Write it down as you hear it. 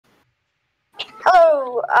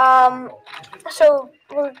Hello. So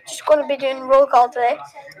we're just going to be doing roll call today.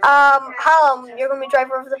 Hallam, you're going to be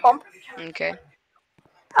driver of the pump. Okay.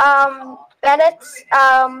 Bennett.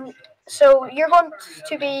 So you're going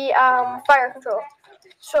to be fire control.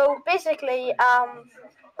 So basically,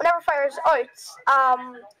 whenever fire is out,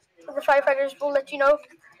 the firefighters will let you know.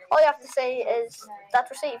 All you have to say is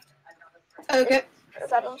that's received. Okay. Is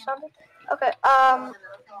that understanding? Okay.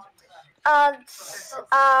 And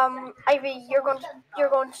Ivy, you're going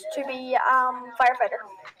to be firefighter.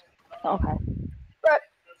 Okay. Right.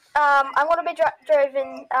 I'm going to be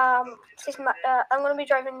driving. I'm going to be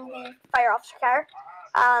driving the fire officer car,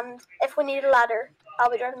 and if we need a ladder,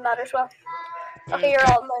 I'll be driving the ladder as well. Okay, you're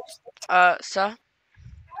all next. Sir?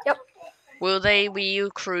 Yep. Will they be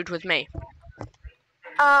crewed with me?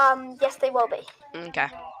 Yes, they will be. Okay.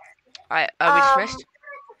 Are we dismissed?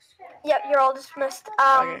 Yep, you're all dismissed.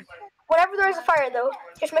 Okay. Whenever there is a fire, though,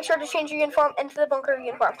 just make sure to change your uniform into the bunker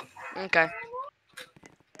uniform. Okay.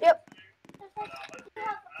 Yep.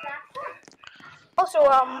 Also,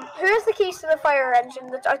 who has the keys to the fire engine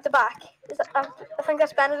that's out the back? Is that, I think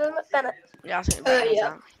that's Bennett, isn't it? Bennett. Yeah, I think that is yeah.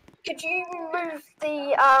 that. Could you move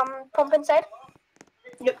the pump inside?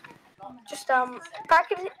 Yep. Just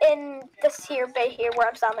park it in this here bay here where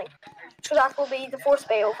I'm standing. So that will be the fourth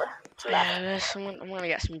bay over to the left. Yeah, I'm gonna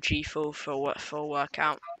get some G4 for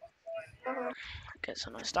workout. Mhm. Get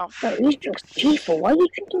some nice stuff. Wait, who's drinking G4? Why are you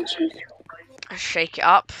drinking G4? Shake it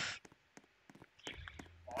up.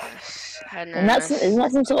 Yes, And isn't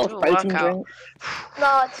that some sort of protein drink?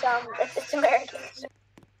 No, it's American.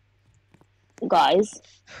 Guys,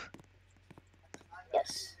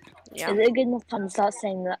 Yes. Yeah. is it a good enough time to start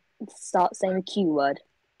saying the Q word?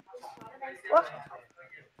 What?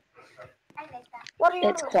 What are you?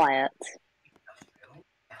 It's quiet.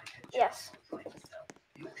 Yes.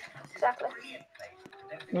 Exactly.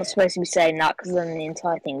 I'm not supposed to be saying that because then the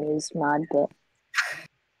entire thing is mad, but...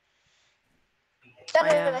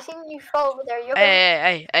 Gentlemen, I think you fall over there. You're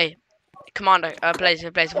going... Hey. Commander, Blaze,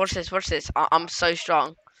 watch this. I'm so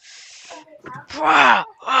strong.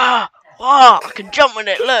 I can jump with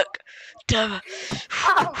it, look.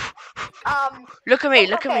 Look at me.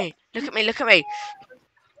 Look at me.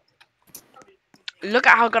 Look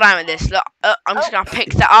at how good I am at this. Look, I'm just gonna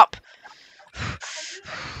pick that up.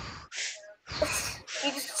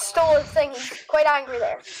 You just stole a thing. He's quite angry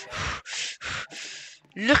there.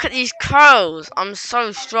 Look at these curls. I'm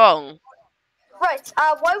so strong. Right.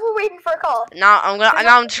 While we're waiting for a call. Now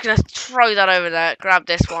I'm just gonna throw that over there. Grab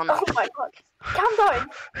this one. Oh my god. Calm down.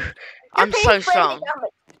 I'm so strong.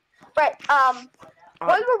 Right.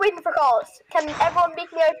 While we're waiting for calls, can everyone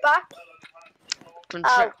meet me out back?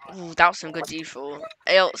 Ooh, that was some good G4.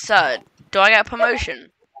 Hey, sir, do I get a promotion?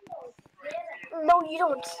 No, you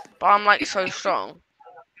don't. But I'm like so strong.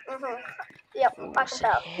 Yep, I can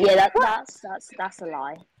tell. Yeah, that's a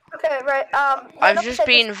lie. Okay, right. I've just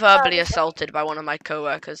been verbally assaulted by one of my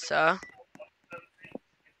co-workers, sir.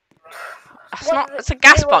 It's a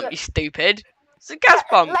gas pump, you stupid. It's a gas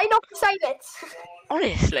pump. Line up beside it.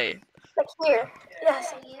 Honestly. Like here.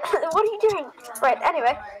 Yes. What are you doing? Right.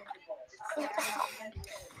 Anyway.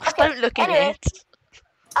 Okay, don't look in it.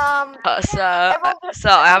 Sir,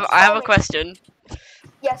 I have a question.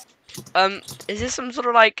 Yes. Is this some sort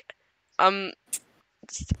of like, I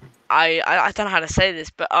don't know how to say this,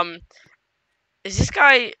 but is this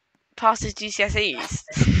guy past his GCSEs?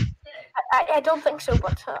 I don't think so,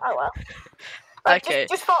 but I will. Right, okay.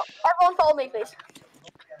 Just everyone follow me, please.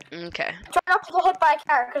 Okay. Try not to get hit by a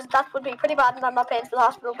car, because that would be pretty bad, and I'm not paying for the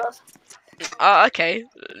hospital bills. Okay.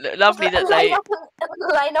 Lovely that they...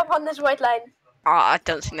 Line up on this white line. I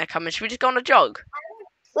don't think they're coming. Should we just go on a jog?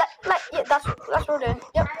 Yeah, that's what we're doing.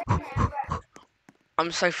 Yep.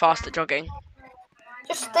 I'm so fast at jogging.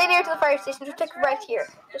 Just stay near to the fire station. Just take a right here.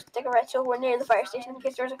 Just take a right so we're near the fire station in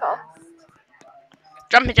case there's a call.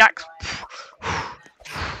 Jumping jacks.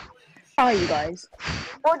 How are you guys?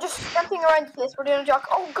 We're just jumping around the place. We're doing a jog.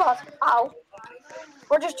 Oh god. Ow.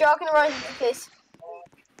 We're just jogging around the place.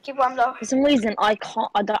 Keep warmed up. For some reason, I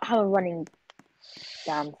don't have a running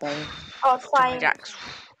damn thing. Oh, it's fine.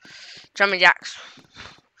 Jumping jacks.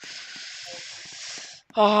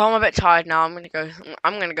 Oh, I'm a bit tired now. I'm gonna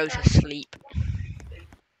go to sleep.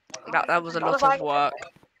 That was a lot of work.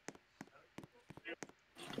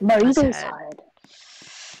 No, you're tired.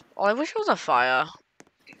 Oh, I wish it was a fire.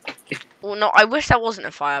 Well, no, I wish there wasn't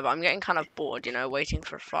a fire, but I'm getting kind of bored, you know, waiting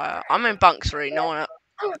for a fire. I'm in bunk 3, no one...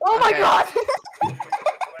 Oh my god!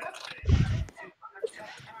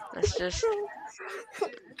 Let's just...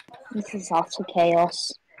 This is utter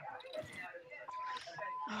chaos.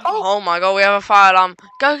 Oh my god, we have a fire alarm.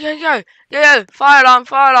 Go. Fire alarm.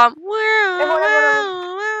 Woo!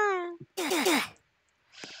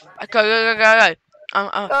 Go, go, go, go, go.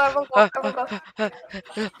 Everyone go, everyone go.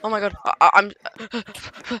 Oh my god, I'm.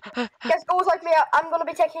 Guys, go like me. I'm gonna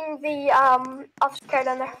be taking the officer car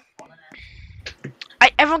down there.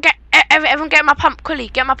 Everyone get my pump, quickly,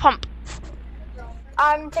 get my pump.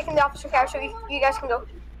 I'm taking the officer car, so you guys can go.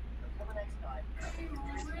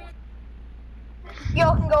 You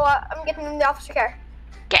all can go. I'm getting in the officer car.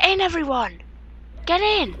 Get in, everyone. Get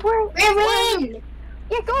in. We're in.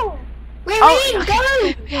 Yeah, go. We're in. Okay.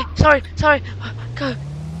 Go. Sorry. Go. I'm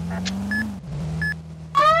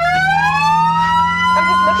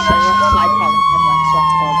just looking So at that's my problem. Everyone, swear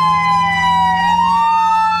to God.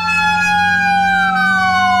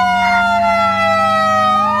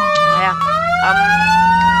 Yeah.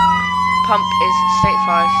 Pump is state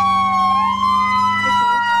 5.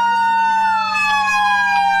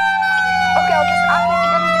 Okay, I'll just ask if you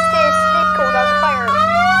didn't just say a state code as a fighter.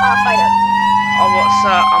 Oh, what,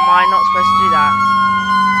 sir? Am I not supposed to do that?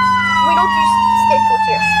 We don't use state codes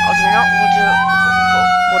here. Oh, do we not?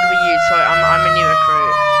 What do we use? Sorry, I'm a new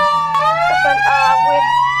recruit. Different.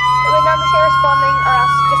 We'd never say responding or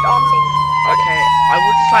else just on scene. Okay, I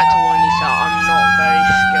would just like to warn you, sir, I'm not very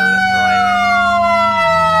skilled at driving.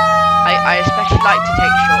 I especially like to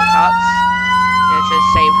take shortcuts, to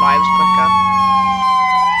save lives quicker.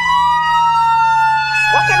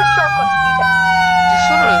 What kind of shortcut do you take? Just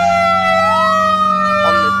sort of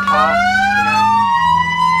on the path,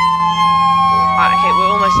 Okay,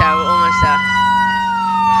 we're almost there.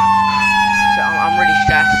 So I'm really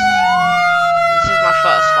stressed. This is my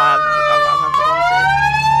first fire I've ever gone to.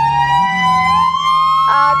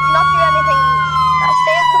 Do not do anything.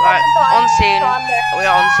 Stay at the pump Right, until on scene. I'm there. We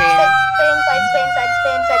are on scene. Stay inside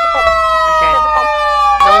the pump. Okay. Inside the pump.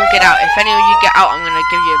 No one get out. If any of you get out, I'm gonna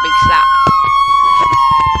give you a big slap.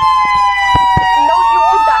 No, you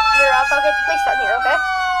won't actually, or else I'll get the police down here, okay?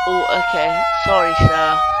 Oh, okay. Sorry, sir.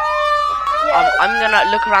 Yeah. I'm gonna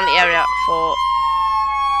look around the area for.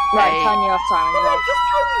 Right, turn you off siren as well. Just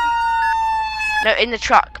tell me. No, in the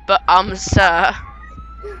truck. But sir,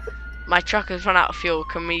 my truck has run out of fuel.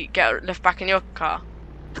 Can we get lift back in your car?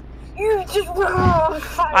 You just.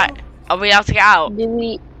 Right. Are we able to get out? Do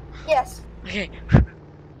we? Yes. Okay.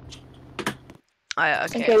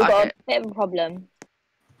 Okay, we've got a bit of a problem.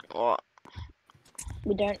 What?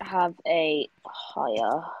 We don't have a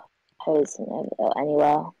higher hose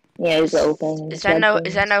anywhere. Yeah, those little things. Is there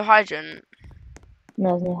no hydrant? No,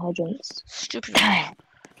 there's no hydrants. Stupid.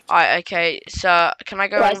 Alright, okay, so can I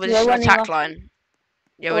go Right, on so with we're this running attack off- line?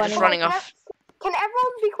 Yeah, we're just running off. Can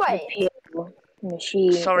everyone be quiet? Repair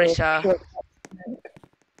machine. Sorry, sir.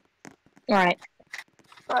 Right.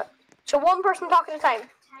 So one person talk at a time.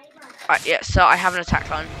 Alright, yeah, so I have an attack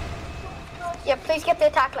line. Yeah, please get the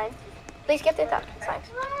attack line. Please get the attack line.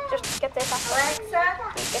 Just get the attack line.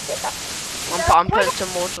 Please get the attack. I'm putting some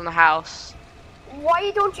mortar on the house.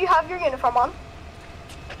 Why don't you have your uniform on?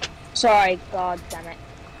 Sorry, god damn it.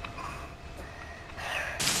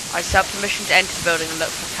 I still have permission to enter the building and look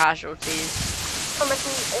for casualties.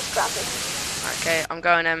 Permission is granted. Okay, I'm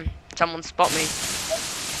going in. Someone spot me.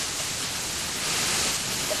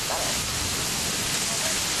 Just better.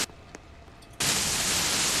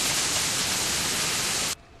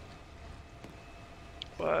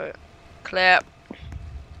 Whoa. Clear.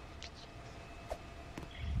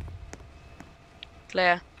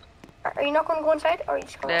 Clear. Are you not going to go inside, or are you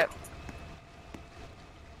just going? Clear.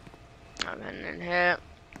 I'm heading in here.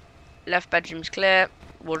 Left bedroom's clear.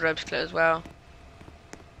 Wardrobe's clear as well.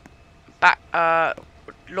 Back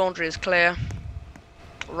laundry is clear.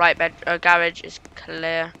 Right garage is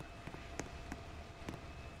clear.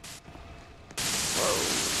 Whoa.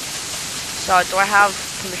 So do I have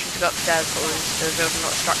permission to go upstairs, or is the building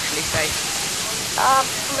not structurally safe?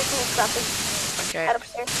 Permission is granted. Okay. Head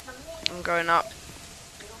upstairs. I'm going up.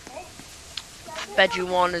 Bedroom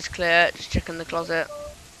 1 is clear. Just checking the closet.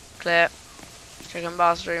 Clear. Checking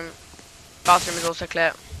bathroom. Bathroom is also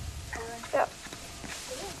clear. Yep.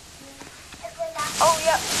 Oh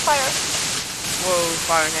yeah, fire. Whoa,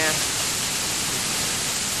 fire in here.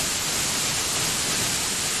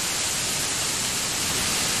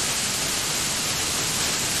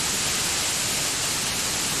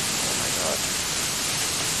 Oh my god.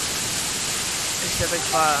 This is a big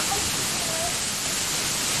fire.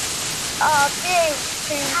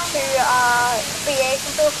 BA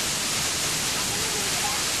control.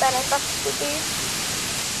 Then it's up to B.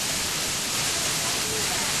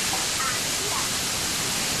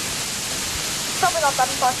 Probably not that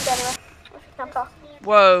important anyway. If you can't talk.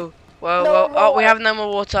 Whoa, whoa, No whoa. more Oh, we water. have no more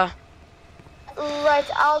water. Right,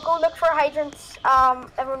 I'll go look for hydrants.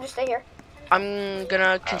 Everyone just stay here. I'm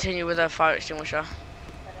gonna continue with a fire extinguisher.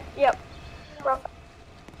 Yep. Rough.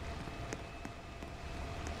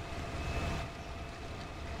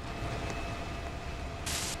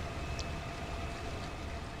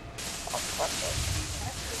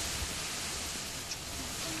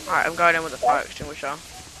 Alright, I'm going in with a fire extinguisher.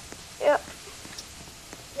 Yep.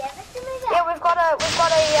 Yeah, we've got a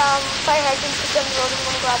fire hydrant just down the road. I'm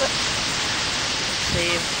gonna grab it. Let's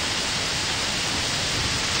see.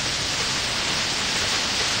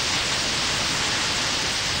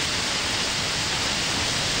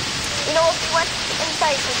 You know, if you went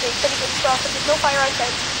inside, would be pretty good stuff, but there's no fire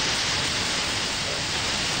outside.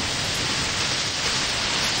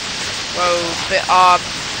 Whoa,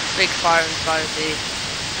 big fire inside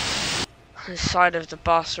the side of the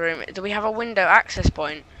bathroom. Do we have a window access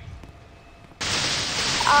point?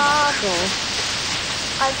 Cool.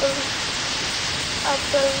 I believe,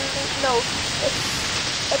 no,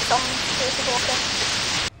 it's on the water.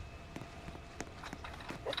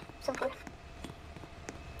 Simply.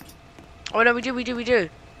 Oh no, we do.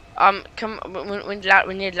 Come,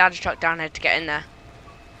 we need a ladder truck down here to get in there.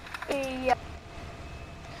 Yeah.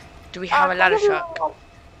 Do we have a ladder truck?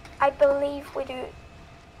 I believe we do.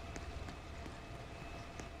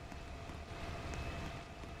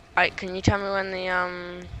 Right, can you tell me when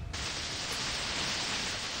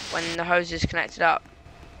the hose is connected up?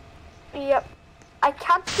 Yep. I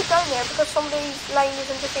can't get down there because somebody's line is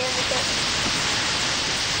interfering with it.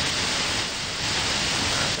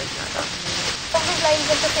 Somebody's line is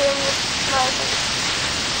interfering with my thing.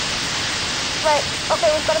 Right, okay,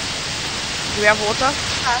 we've got a... Do we have water?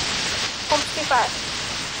 Pump's too far.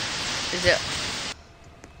 Is it?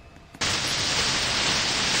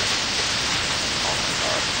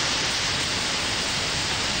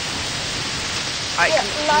 Yeah,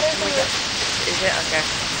 ladder's in the... Is it? Okay.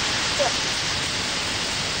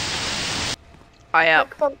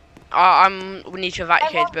 Yeah. We need to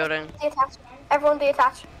evacuate the building. Detach. Everyone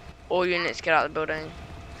detach. All units get out of the building.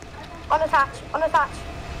 Unattach.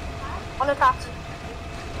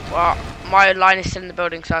 Well, my line is still in the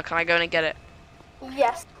building, so can I go in and get it?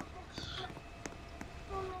 Yes.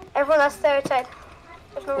 Everyone else stay outside.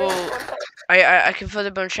 There's no reason to go inside. I can feel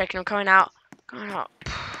the building shaking. I'm coming out.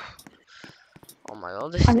 Oh my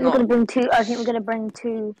god, this is not... I think we're gonna bring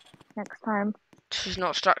two next time. This is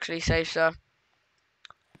not structurally safe, sir.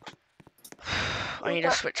 I need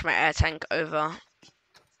to switch my air tank over.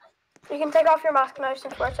 You can take off your mask now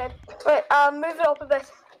since we're outside. Wait, move it up a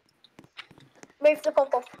bit. Move the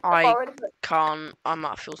pump up forward a bit. Can't. I'm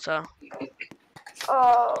out of fuel, sir.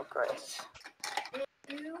 Oh, great.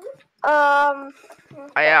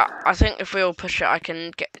 I think if we all push it, I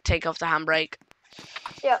can take off the handbrake.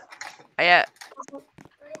 Yeah. Yeah.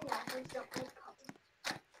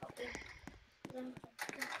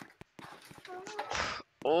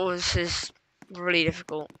 Oh, this is really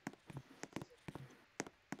difficult.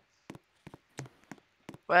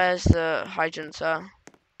 Where's the hydrant, sir?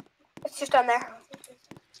 It's just down there.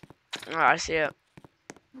 Oh, I see it.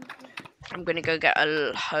 I'm gonna go get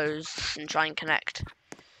a hose and try and connect.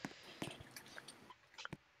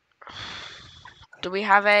 Do we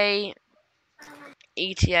have a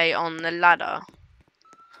ETA on the ladder?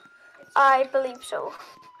 I believe so.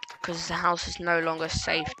 Because the house is no longer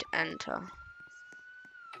safe to enter.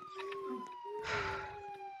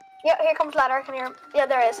 Yeah, here comes ladder. I can hear him. Yeah,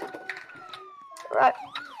 there is. Right.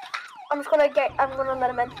 I'm gonna let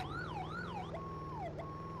him in.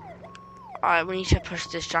 Alright, we need to push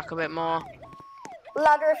this truck a bit more.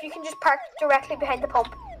 Ladder, if you can just park directly behind the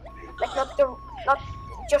pump. Like not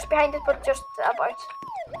just behind it, but just about.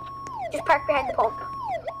 Just park behind the pump.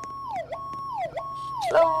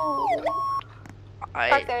 Slow.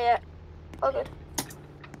 Park there, yeah. All good.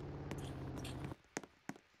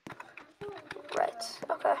 Right,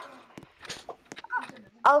 okay.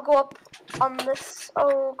 I'll go up on this.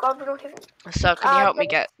 Oh god, we don't even... So can you help me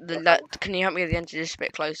get can you help me get the engine just a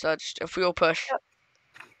bit closer? Just if we all push. Yep.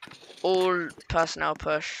 All personnel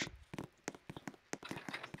push.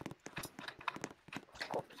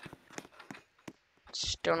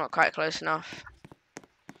 Still not quite close enough.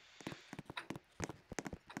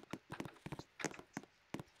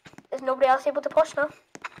 Is nobody else able to push now?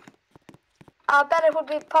 I bet it would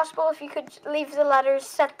be possible if you could leave the ladders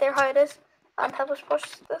set there how it is and help us push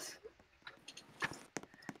this.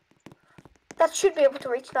 That should be able to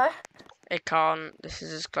reach now. It can't. This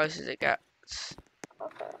is as close as it gets.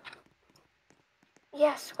 Okay.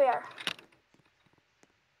 Yes, we are.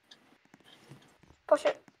 Push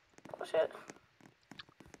it. Push it.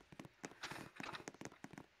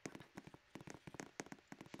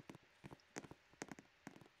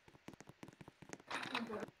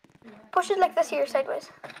 push it like this here, sideways.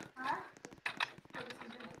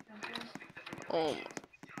 Oh,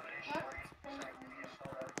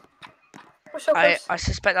 We're so close. I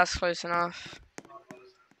suspect that's close enough.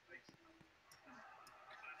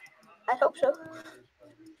 I hope so.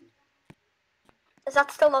 Is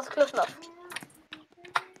that still not close enough?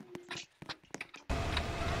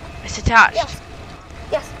 It's attached. Yes.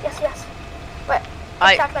 Yes, yes, yes. Wait.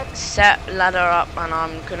 I Attack line. set ladder up and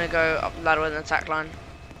I'm gonna go up the ladder with an attack line.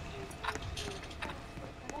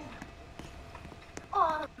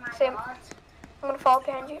 Same. I'm gonna fall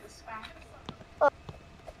behind you.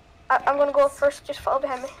 I'm gonna go up first, just fall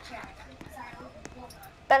behind me.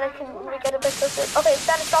 Then I can we get a bit closer. Okay,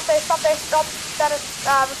 Dennis, stop there, stop there, stop. Dennis,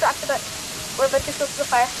 retract a bit. We're a bit too close to the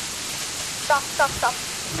fire. Stop, stop, stop.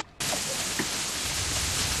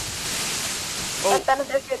 Oh. Dennis,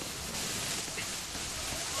 they're good.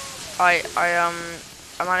 I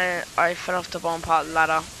fell off the bottom part of the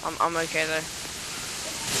ladder. I'm okay though.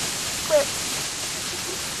 Great.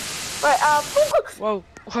 Right, Whoa,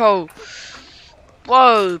 whoa,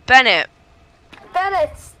 whoa, Bennett. Bennett,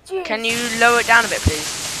 jeez. Can you lower it down a bit, please?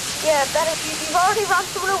 Yeah, Bennett, you've already ran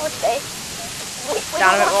someone over today. We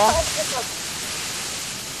Down a don't bit want more. to this one.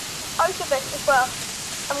 Out of it as well.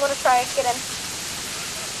 I'm gonna try and get in.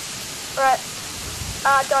 Right.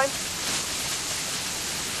 Down.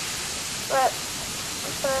 Right.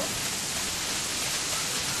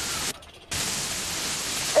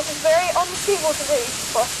 This is very unstable to do,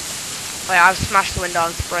 but Wait, I've smashed the window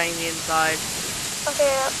and spraying the inside.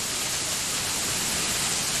 okay.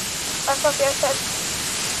 That's not the outside.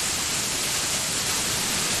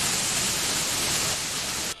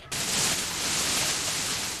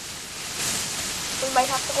 We might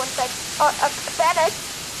have to go inside. Bennett.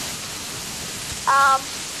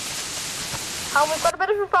 We've got a bit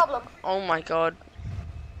of a problem. Oh my god.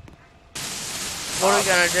 What are we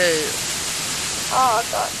gonna do? Oh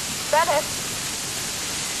god. Bennett.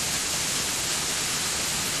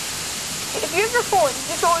 If you have your phone,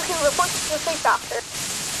 just so we can report it to the police after.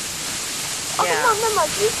 Oh, Yeah. never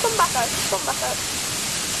mind. You come back out. Come back out.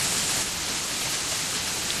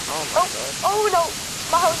 Oh my god. Oh no.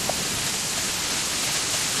 My house.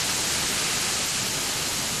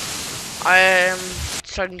 I am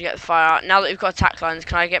starting to get the fire out. Now that we've got attack lines,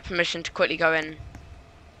 can I get permission to quickly go in?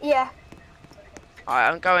 Yeah.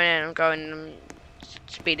 Alright, I'm going in, I'm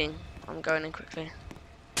speeding. I'm going in quickly.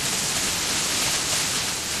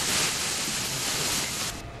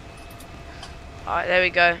 Alright, there we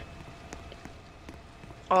go.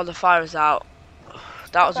 Oh, the fire is out.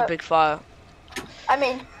 That was a big fire. I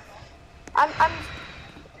mean,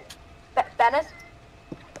 Bennett.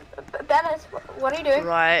 Bennett, what are you doing?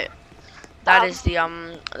 Right. That is the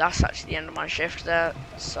that's actually the end of my shift there.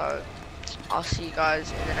 So I'll see you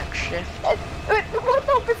guys in the next shift. Wait,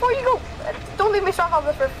 no, before you go, don't leave me strong on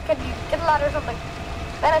this roof. Can you get a ladder or something?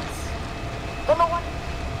 Bennett, don't know what.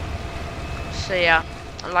 So yeah,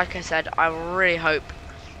 and like I said, I really hope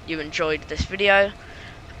you enjoyed this video.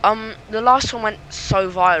 The last one went so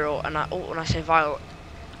viral, and when I say viral,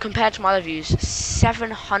 compared to my other views,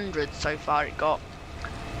 700 so far it got.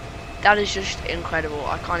 That is just incredible.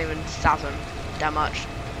 I can't even fathom that much.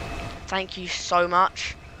 Thank you so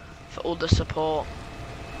much for all the support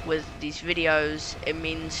with these videos. It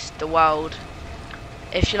means the world.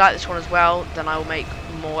 If you like this one as well, then I will make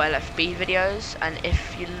more LFB videos, and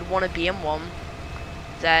if you want to be in one,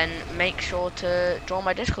 then make sure to join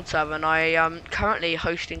my Discord server. And I am currently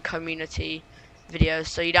hosting community videos,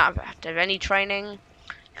 so you don't have to have any training.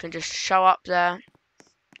 You can just show up there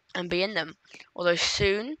and be in them. Although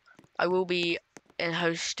soon I will be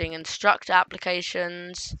hosting instructor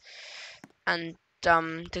applications and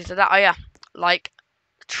things like that. Oh yeah, like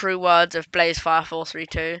true words of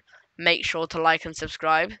Blazefire432. Make sure to like and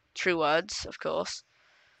subscribe. True words, of course.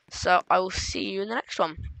 So I will see you in the next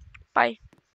one. Bye.